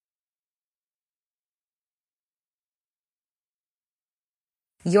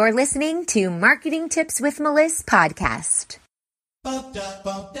You're listening to Marketing Tips with Melissa podcast.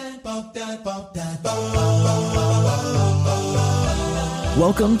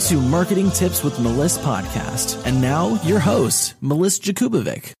 Welcome to Marketing Tips with Melissa podcast. And now your host, Melissa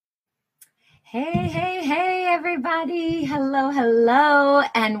Jakubovic. Hey, everybody. Hello,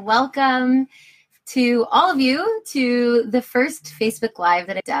 and welcome to all of you to the first Facebook Live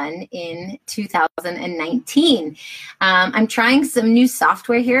that I've done in 2019. I'm trying some new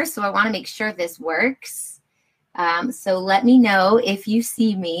software here, so I want to make sure this works. So let me know if you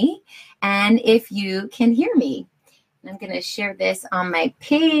see me and if you can hear me. I'm going to share this on my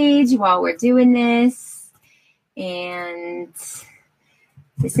page while we're doing this. And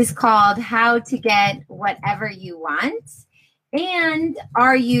this is called How to Get Whatever You Want. And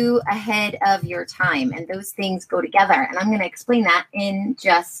are you ahead of your time? And those things go together. And I'm going to explain that in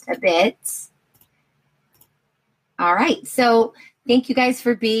just a bit. All right. So thank you guys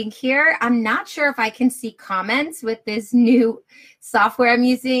for being here. I'm not sure if I can see comments with this new software I'm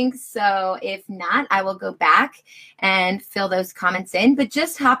using. So if not, I will go back and fill those comments in. But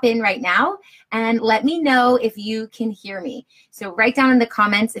just hop in right now and let me know if you can hear me. So write down in the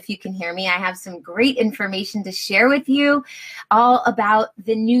comments if you can hear me. I have some great information to share with you all about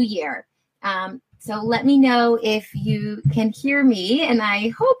the new year. So let me know if you can hear me, and I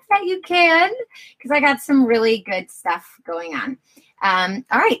hope that you can, because I got some really good stuff going on.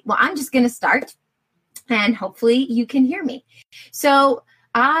 All right, well, I'm just going to start, and hopefully you can hear me. So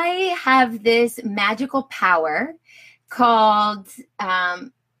I have this magical power called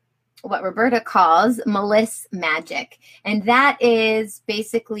what Roberta calls Melissa Magic. And that is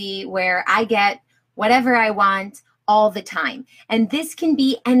basically where I get whatever I want all the time. And this can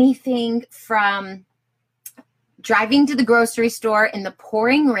be anything from driving to the grocery store in the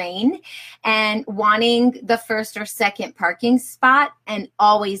pouring rain and wanting the first or second parking spot and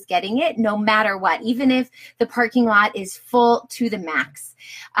always getting it no matter what, even if the parking lot is full to the max.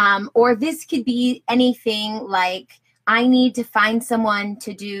 Or this could be anything like, I need to find someone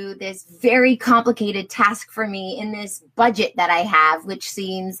to do this very complicated task for me in this budget that I have, which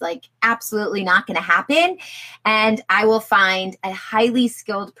seems like absolutely not going to happen. And I will find a highly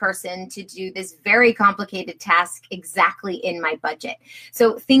skilled person to do this very complicated task exactly in my budget.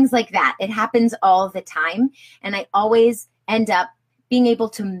 So things like that. It happens all the time. And I always end up being able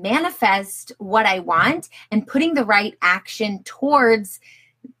to manifest what I want and putting the right action towards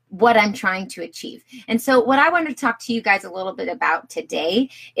what I'm trying to achieve. And so what I want to talk to you guys a little bit about today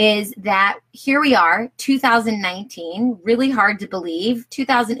is that here we are, 2019, really hard to believe.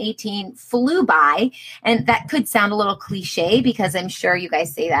 2018 flew by, and that could sound a little cliche because I'm sure you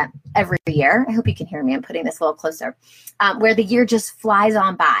guys say that every year. I hope you can hear me. I'm putting this a little closer, where the year just flies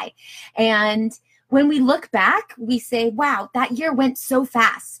on by. And when we look back, we say, wow, that year went so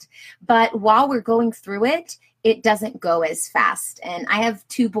fast. But while we're going through it, it doesn't go as fast. And I have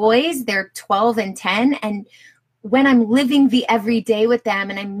two boys, they're 12 and 10. And when I'm living the everyday with them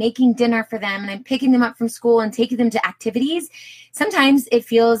and I'm making dinner for them and I'm picking them up from school and taking them to activities, sometimes it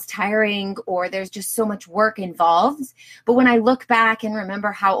feels tiring or there's just so much work involved. But when I look back and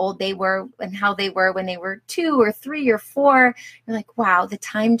remember how old they were and how they were when they were 2 or 3 or 4, you're like, wow, the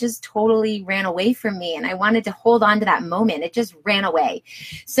time just totally ran away from me. And I wanted to hold on to that moment. It just ran away.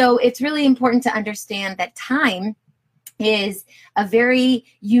 So it's really important to understand that time is a very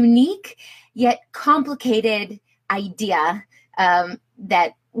unique yet complicated idea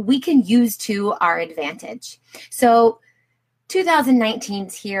that we can use to our advantage. So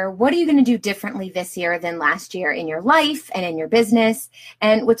 2019's here. What are you going to do differently this year than last year in your life and in your business?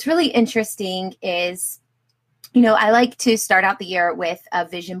 And what's really interesting is, I like to start out the year with a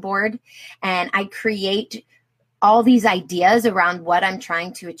vision board, and I create all these ideas around what I'm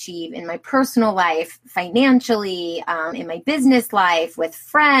trying to achieve in my personal life, financially, in my business life, with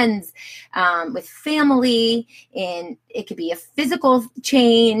friends, with family, and it could be a physical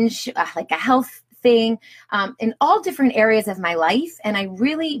change, like a health thing, in all different areas of my life. And I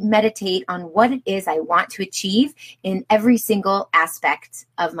really meditate on what it is I want to achieve in every single aspect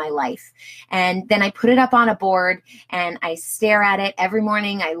of my life. And then I put it up on a board and I stare at it every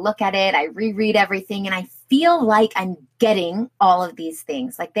morning. I look at it, I reread everything, and I feel like I'm getting all of these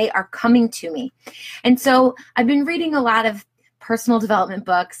things, like they are coming to me. And so I've been reading a lot of personal development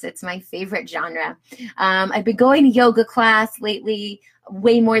books. It's my favorite genre. I've been going to yoga class lately,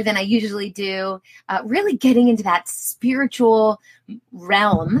 way more than I usually do, really getting into that spiritual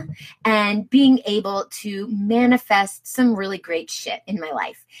realm and being able to manifest some really great shit in my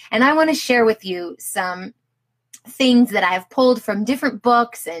life. And I want to share with you some things that I've pulled from different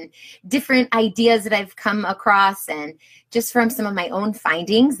books and different ideas that I've come across, and just from some of my own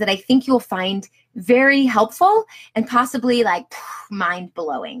findings that I think you'll find very helpful and possibly like mind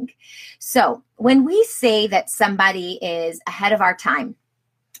blowing. So when we say that somebody is ahead of our time,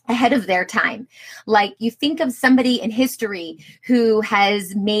 ahead of their time, like you think of somebody in history who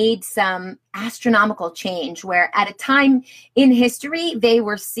has made some astronomical change where at a time in history, they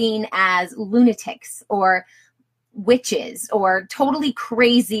were seen as lunatics or witches or totally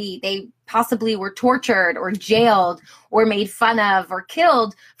crazy. They possibly were tortured or jailed or made fun of or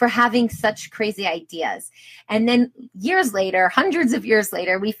killed for having such crazy ideas. And then years later, hundreds of years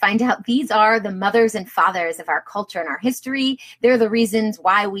later, we find out these are the mothers and fathers of our culture and our history. They're the reasons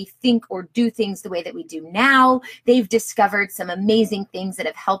why we think or do things the way that we do now. They've discovered some amazing things that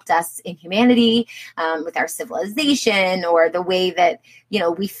have helped us in humanity, with our civilization or the way that,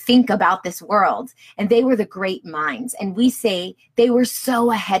 we think about this world. And they were the great minds. And we say they were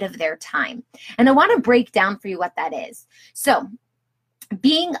so ahead of their time. And I want to break down for you what that is. So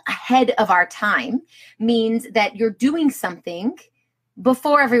being ahead of our time means that you're doing something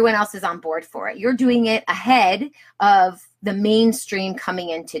before everyone else is on board for it. You're doing it ahead of the mainstream coming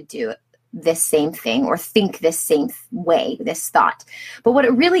in to do this same thing or think this same way, this thought. But what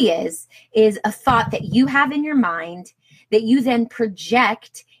it really is a thought that you have in your mind that you then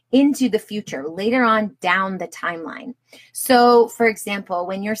project into the future, later on down the timeline. So, for example,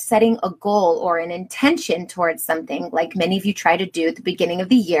 when you're setting a goal or an intention towards something, like many of you try to do at the beginning of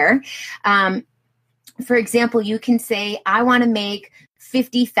the year, for example, you can say, I want to make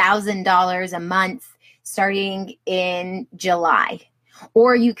 $50,000 a month starting in July.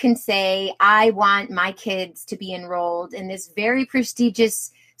 Or you can say, I want my kids to be enrolled in this very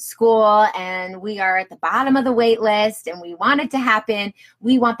prestigious school and we are at the bottom of the wait list and we want it to happen.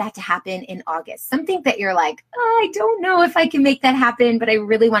 We want that to happen in August. Something that you're like, I don't know if I can make that happen, but I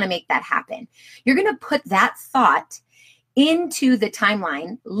really want to make that happen. You're going to put that thought into the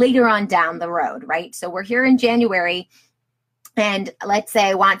timeline later on down the road, right? So we're here in January and let's say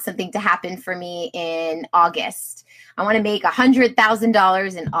I want something to happen for me in August. I want to make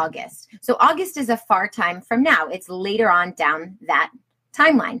 $100,000 in August. So August is a far time from now. It's later on down that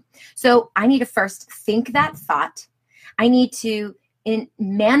timeline. So I need to first think that thought. I need to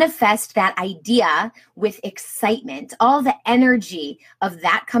manifest that idea with excitement, all the energy of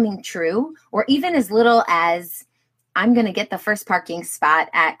that coming true, or even as little as I'm going to get the first parking spot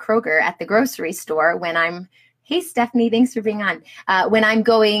at Kroger at the grocery store when I'm, hey, Stephanie, thanks for being on. When I'm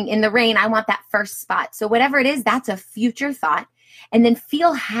going in the rain, I want that first spot. So whatever it is, that's a future thought. And then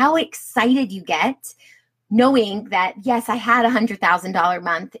feel how excited you get knowing that, yes, I had $100,000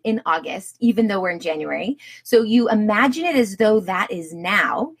 month in August, even though we're in January. So you imagine it as though that is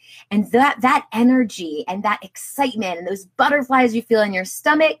now, and that energy and that excitement and those butterflies you feel in your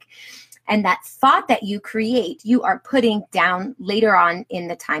stomach and that thought that you create, you are putting down later on in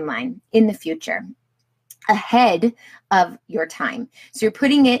the timeline, in the future, ahead of your time. So you're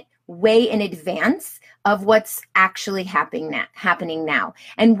putting it way in advance of what's actually happening now.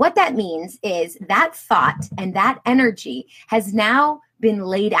 And what that means is that thought and that energy has now been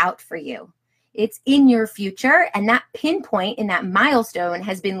laid out for you. It's in your future, and that pinpoint and that milestone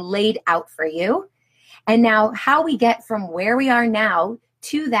has been laid out for you. And now how we get from where we are now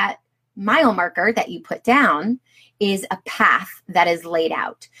to that mile marker that you put down is a path that is laid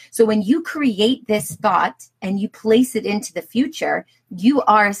out. So when you create this thought and you place it into the future, you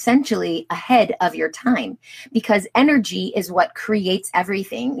are essentially ahead of your time, because energy is what creates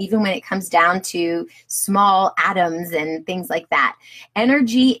everything, even when it comes down to small atoms and things like that.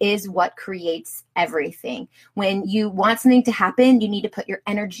 Energy is what creates everything. When you want something to happen, you need to put your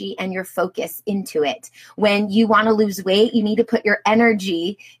energy and your focus into it. When you want to lose weight, you need to put your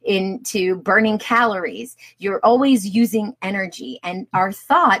energy into burning calories. You're always using energy, and our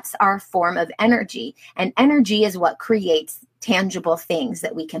thoughts are a form of energy, and energy is what creates tangible things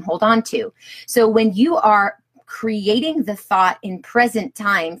that we can hold on to. So when you are creating the thought in present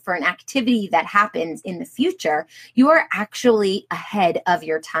time for an activity that happens in the future, you are actually ahead of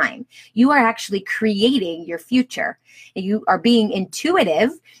your time. You are actually creating your future. You are being intuitive.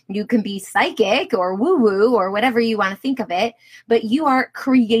 You can be psychic or woo-woo or whatever you want to think of it, but you are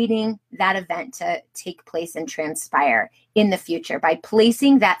creating that event to take place and transpire in the future by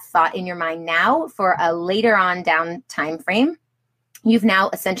placing that thought in your mind now for a later on down time frame. You've now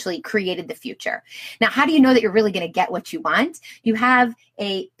essentially created the future. Now, how do you know that you're really going to get what you want? You have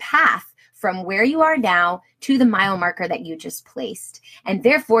a path from where you are now to the mile marker that you just placed. And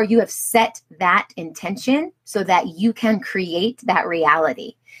therefore, you have set that intention so that you can create that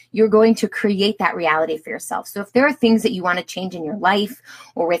reality. you're going to create that reality for yourself. So if there are things that you want to change in your life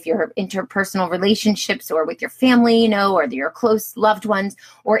or with your interpersonal relationships or with your family, or your close loved ones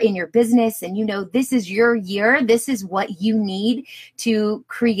or in your business, and this is your year, this is what you need to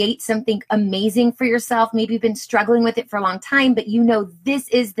create something amazing for yourself. Maybe you've been struggling with it for a long time, but this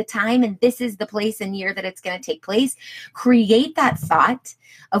is the time and this is the place and year that it's going to take place. Create that thought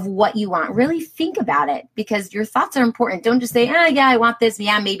of what you want. Really think about it, because your thoughts are important. Don't just say, yeah, I want this.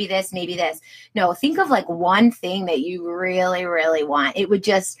 Yeah, maybe this, maybe this. No, think of like one thing that you really, really want. It would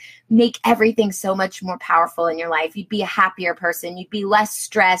just make everything so much more powerful in your life. You'd be a happier person. You'd be less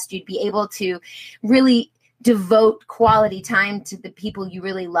stressed. You'd be able to really devote quality time to the people you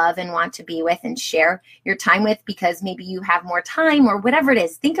really love and want to be with and share your time with, because maybe you have more time or whatever it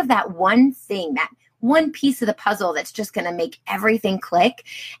is. Think of that one thing, that one piece of the puzzle that's just going to make everything click,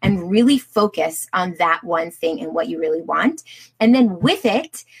 and really focus on that one thing and what you really want. And then with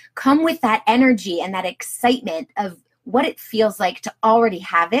it, come with that energy and that excitement of what it feels like to already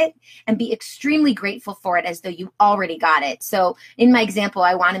have it, and be extremely grateful for it as though you already got it. So in my example,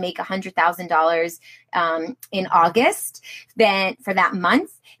 I want to make $100,000 in August, then for that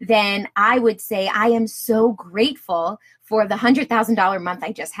month. Then I would say I am so grateful for the $100,000 month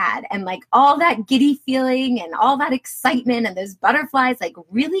I just had, and like all that giddy feeling and all that excitement and those butterflies. Like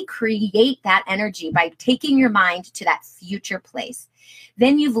really create that energy by taking your mind to that future place.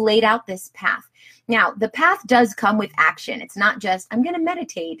 Then you've laid out this path. Now, the path does come with action. It's not just, I'm going to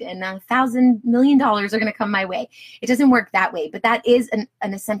meditate and $1,000 million are going to come my way. It doesn't work that way, but that is an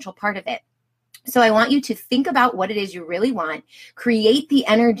essential part of it. So I want you to think about what it is you really want, create the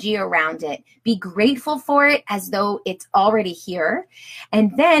energy around it, be grateful for it as though it's already here,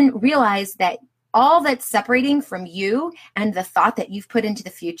 and then realize that all that's separating from you and the thought that you've put into the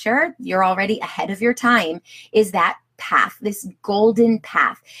future, you're already ahead of your time, is that path, this golden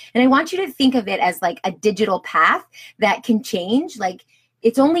path. And I want you to think of it as like a digital path that can change. Like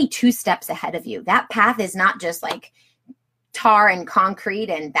it's only 2 steps ahead of you. That path is not just like tar and concrete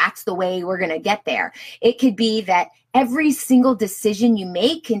and that's the way we're going to get there. It could be that every single decision you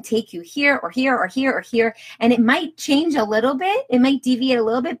make can take you here or here or here or here. And it might change a little bit. It might deviate a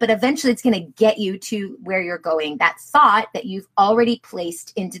little bit, but eventually it's going to get you to where you're going. That thought that you've already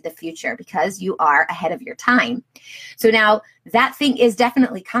placed into the future because you are ahead of your time. So now that thing is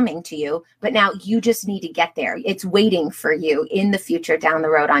definitely coming to you, but now you just need to get there. It's waiting for you in the future down the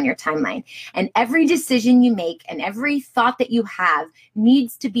road on your timeline. And every decision you make and every thought that you have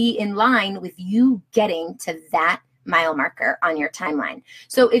needs to be in line with you getting to that mile marker on your timeline.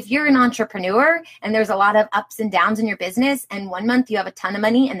 So if you're an entrepreneur and there's a lot of ups and downs in your business, and one month you have a ton of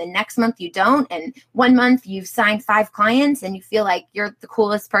money and the next month you don't, and one month you've signed 5 clients and you feel like you're the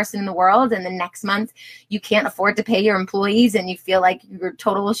coolest person in the world, and the next month you can't afford to pay your employees and you feel like you're a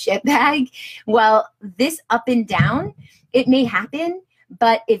total shitbag. Well, this up and down, it may happen.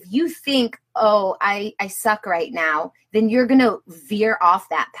 But if you think, oh, I suck right now, then you're going to veer off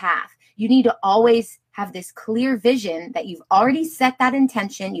that path. You need to always have this clear vision that you've already set that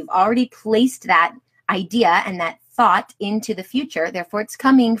intention, you've already placed that idea and that thought into the future. Therefore, it's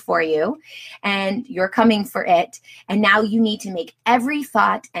coming for you and you're coming for it. And now you need to make every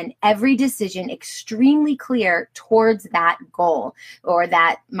thought and every decision extremely clear towards that goal or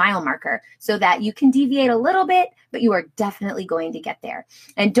that mile marker so that you can deviate a little bit, but you are definitely going to get there.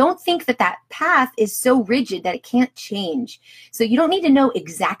 And don't think that that path is so rigid that it can't change. So you don't need to know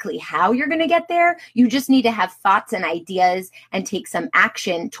exactly how you're going to get there. You just need to have thoughts and ideas and take some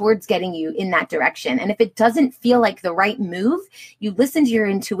action towards getting you in that direction. And if it doesn't feel like the right move, you listen to your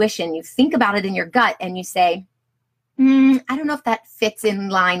intuition, you think about it in your gut, and you say, I don't know if that fits in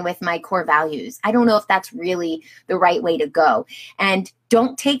line with my core values. I don't know if that's really the right way to go. And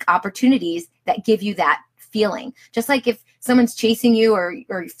don't take opportunities that give you that feeling. Just like if someone's chasing you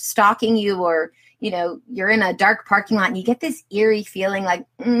or stalking you, or you're in a dark parking lot and you get this eerie feeling like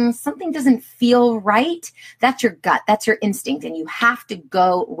something doesn't feel right. That's your gut. That's your instinct. And you have to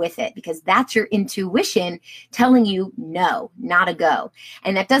go with it because that's your intuition telling you no, not a go.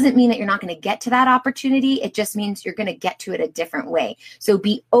 And that doesn't mean that you're not going to get to that opportunity. It just means you're going to get to it a different way. So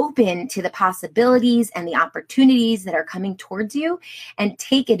be open to the possibilities and the opportunities that are coming towards you and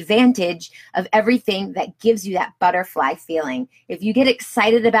take advantage of everything that gives you that butterfly feeling. If you get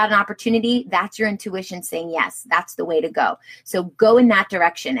excited about an opportunity, that's your intuition saying, yes, that's the way to go. So go in that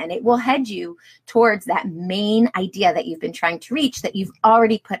direction, and it will head you towards that main idea that you've been trying to reach, that you've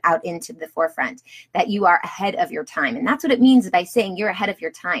already put out into the forefront, that you are ahead of your time. And that's what it means by saying you're ahead of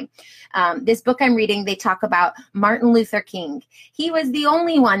your time. This book I'm reading, they talk about Martin Luther King. He was the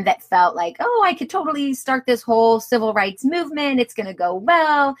only one that felt like, oh, I could totally start this whole civil rights movement. It's going to go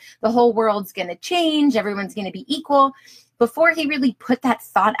well. The whole world's going to change. Everyone's going to be equal. Before he really put that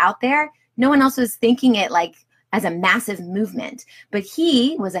thought out there, no one else was thinking it like as a massive movement. But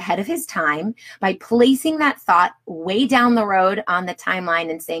he was ahead of his time by placing that thought way down the road on the timeline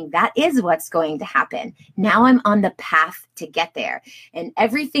and saying, that is what's going to happen. Now I'm on the path to get there. And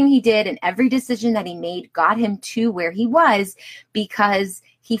everything he did and every decision that he made got him to where he was because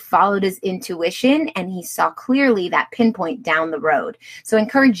he followed his intuition and he saw clearly that pinpoint down the road. So I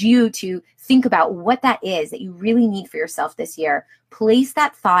encourage you to think about what that is that you really need for yourself this year. Place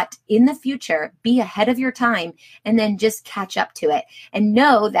that thought in the future, be ahead of your time, and then just catch up to it. And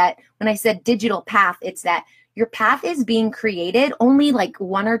know that when I said digital path, it's that your path is being created only like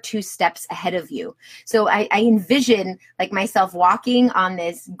 1 or 2 steps ahead of you. So I envision like myself walking on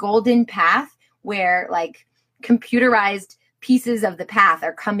this golden path where like computerized pieces of the path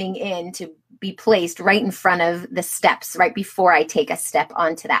are coming in to be placed right in front of the steps, right before I take a step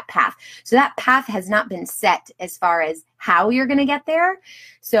onto that path. So that path has not been set as far as how you're going to get there.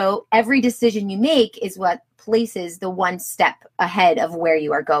 So every decision you make is what places the one step ahead of where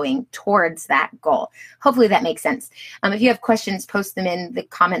you are going towards that goal. Hopefully that makes sense. If you have questions, post them in the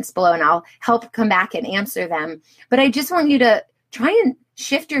comments below and I'll help come back and answer them. But I just want you to try and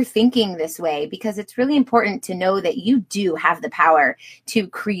shift your thinking this way, because it's really important to know that you do have the power to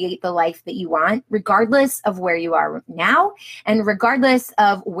create the life that you want, regardless of where you are now and regardless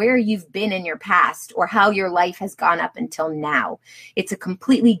of where you've been in your past or how your life has gone up until now. It's a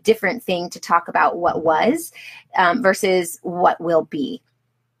completely different thing to talk about what was versus what will be.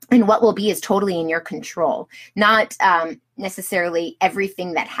 And what will be is totally in your control. Not necessarily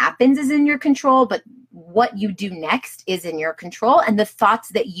everything that happens is in your control, but what you do next is in your control. And the thoughts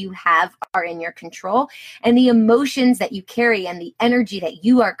that you have are in your control. And the emotions that you carry and the energy that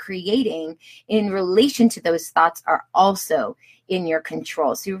you are creating in relation to those thoughts are also in your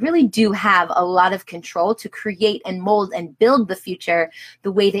control. So you really do have a lot of control to create and mold and build the future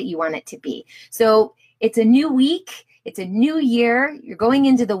the way that you want it to be. So it's a new week. It's a new year. You're going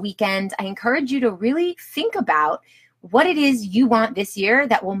into the weekend. I encourage you to really think about what it is you want this year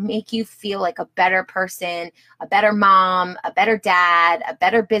that will make you feel like a better person, a better mom, a better dad, a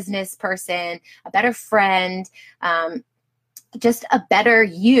better business person, a better friend, just a better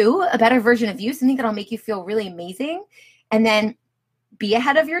you, a better version of you, something that'll make you feel really amazing. And then be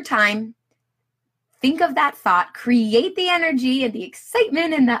ahead of your time. Think of that thought, create the energy and the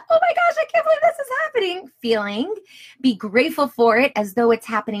excitement and the, oh my gosh, I can't believe this is happening feeling. Be grateful for it as though it's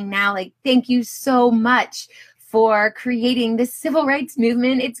happening now. Like, thank you so much for creating this civil rights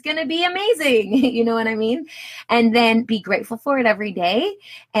movement. It's going to be amazing. You know what I mean? And then be grateful for it every day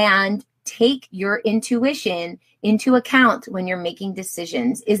and take your intuition into account when you're making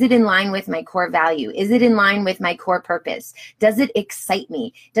decisions. Is it in line with my core value? Is it in line with my core purpose? Does it excite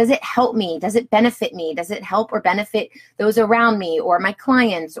me? Does it help me? Does it benefit me? Does it help or benefit those around me or my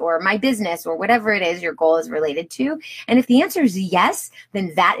clients or my business or whatever it is your goal is related to? And if the answer is yes,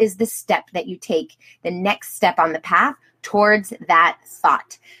 then that is the step that you take, the next step on the path towards that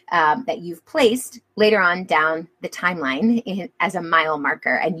thought that you've placed later on down the timeline as a mile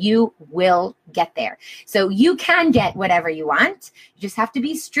marker, and you will get there. So you can get whatever you want. You just have to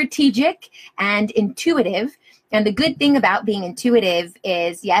be strategic and intuitive. And the good thing about being intuitive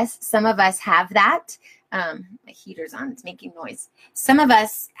is, yes, some of us have that. My heater's on, it's making noise. Some of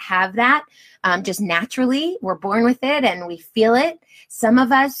us have that just naturally. We're born with it and we feel it. Some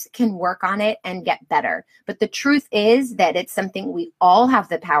of us can work on it and get better. But the truth is that it's something we all have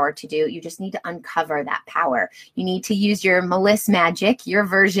the power to do. You just need to uncover that power. You need to use your Meliss magic, your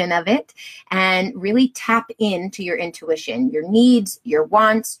version of it, and really tap into your intuition, your needs, your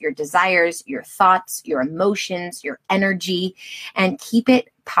wants, your desires, your thoughts, your emotions, your energy, and keep it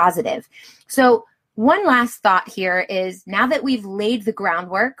positive. So one last thought here is, now that we've laid the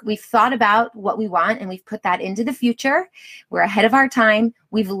groundwork, we've thought about what we want and we've put that into the future, we're ahead of our time,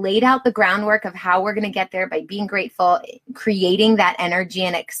 we've laid out the groundwork of how we're going to get there by being grateful, creating that energy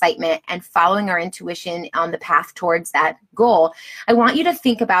and excitement, and following our intuition on the path towards that goal. I want you to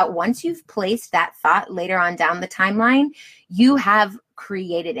think about, once you've placed that thought later on down the timeline, you have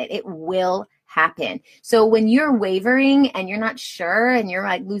created it. It will happen. So when you're wavering and you're not sure and you're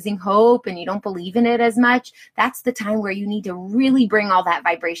like losing hope and you don't believe in it as much, that's the time where you need to really bring all that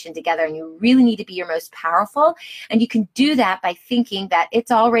vibration together, and you really need to be your most powerful. And you can do that by thinking that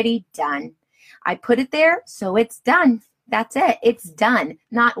it's already done. I put it there, so it's done. That's it. It's done.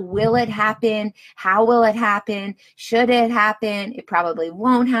 Not will it happen? How will it happen? Should it happen? It probably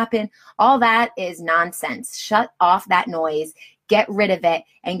won't happen. All that is nonsense. Shut off that noise. Get rid of it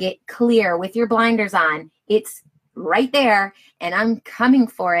and get clear with your blinders on. It's right there and I'm coming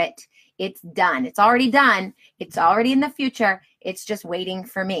for it. It's done. It's already done. It's already in the future. It's just waiting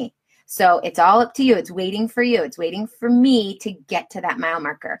for me. So it's all up to you. It's waiting for you. It's waiting for me to get to that mile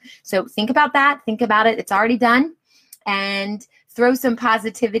marker. So think about that. Think about it. It's already done. And throw some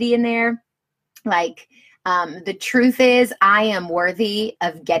positivity in there. Like, the truth is I am worthy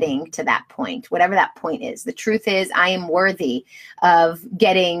of getting to that point, whatever that point is. The truth is I am worthy of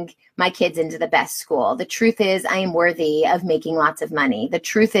getting my kids into the best school. The truth is I am worthy of making lots of money. The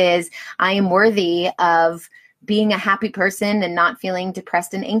truth is I am worthy of being a happy person and not feeling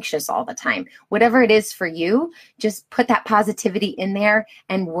depressed and anxious all the time. Whatever it is for you, just put that positivity in there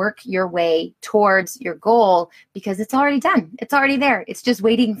and work your way towards your goal, because it's already done. It's already there. It's just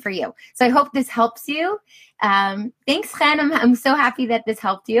waiting for you. So I hope this helps you. Thanks, Chen. I'm so happy that this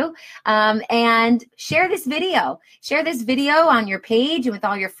helped you. And share this video. Share this video on your page and with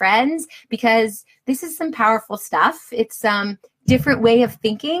all your friends, because this is some powerful stuff. It's different way of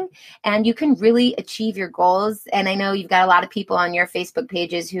thinking, and you can really achieve your goals. And I know you've got a lot of people on your Facebook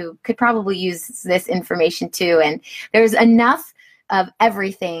pages who could probably use this information too. And there's enough of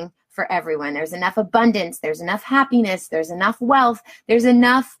everything for everyone. There's enough abundance. There's enough happiness. There's enough wealth. There's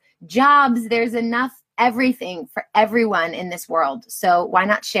enough jobs. There's enough everything for everyone in this world. So why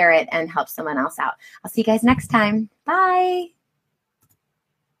not share it and help someone else out? I'll see you guys next time. Bye.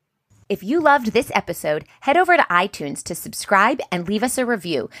 If you loved this episode, head over to iTunes to subscribe and leave us a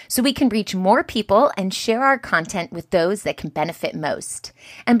review so we can reach more people and share our content with those that can benefit most.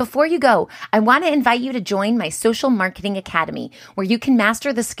 And before you go, I want to invite you to join my Social Marketing Academy, where you can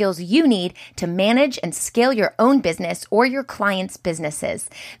master the skills you need to manage and scale your own business or your clients' businesses.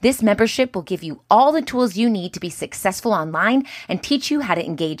 This membership will give you all the tools you need to be successful online and teach you how to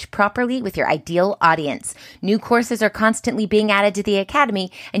engage properly with your ideal audience. New courses are constantly being added to the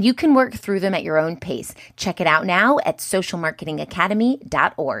Academy, and you can work through them at your own pace. Check it out now at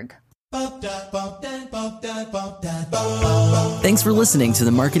socialmarketingacademy.org. Thanks for listening to the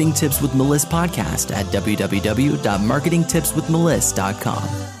Marketing Tips with Meliss podcast at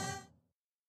www.marketingtipswithmeliss.com.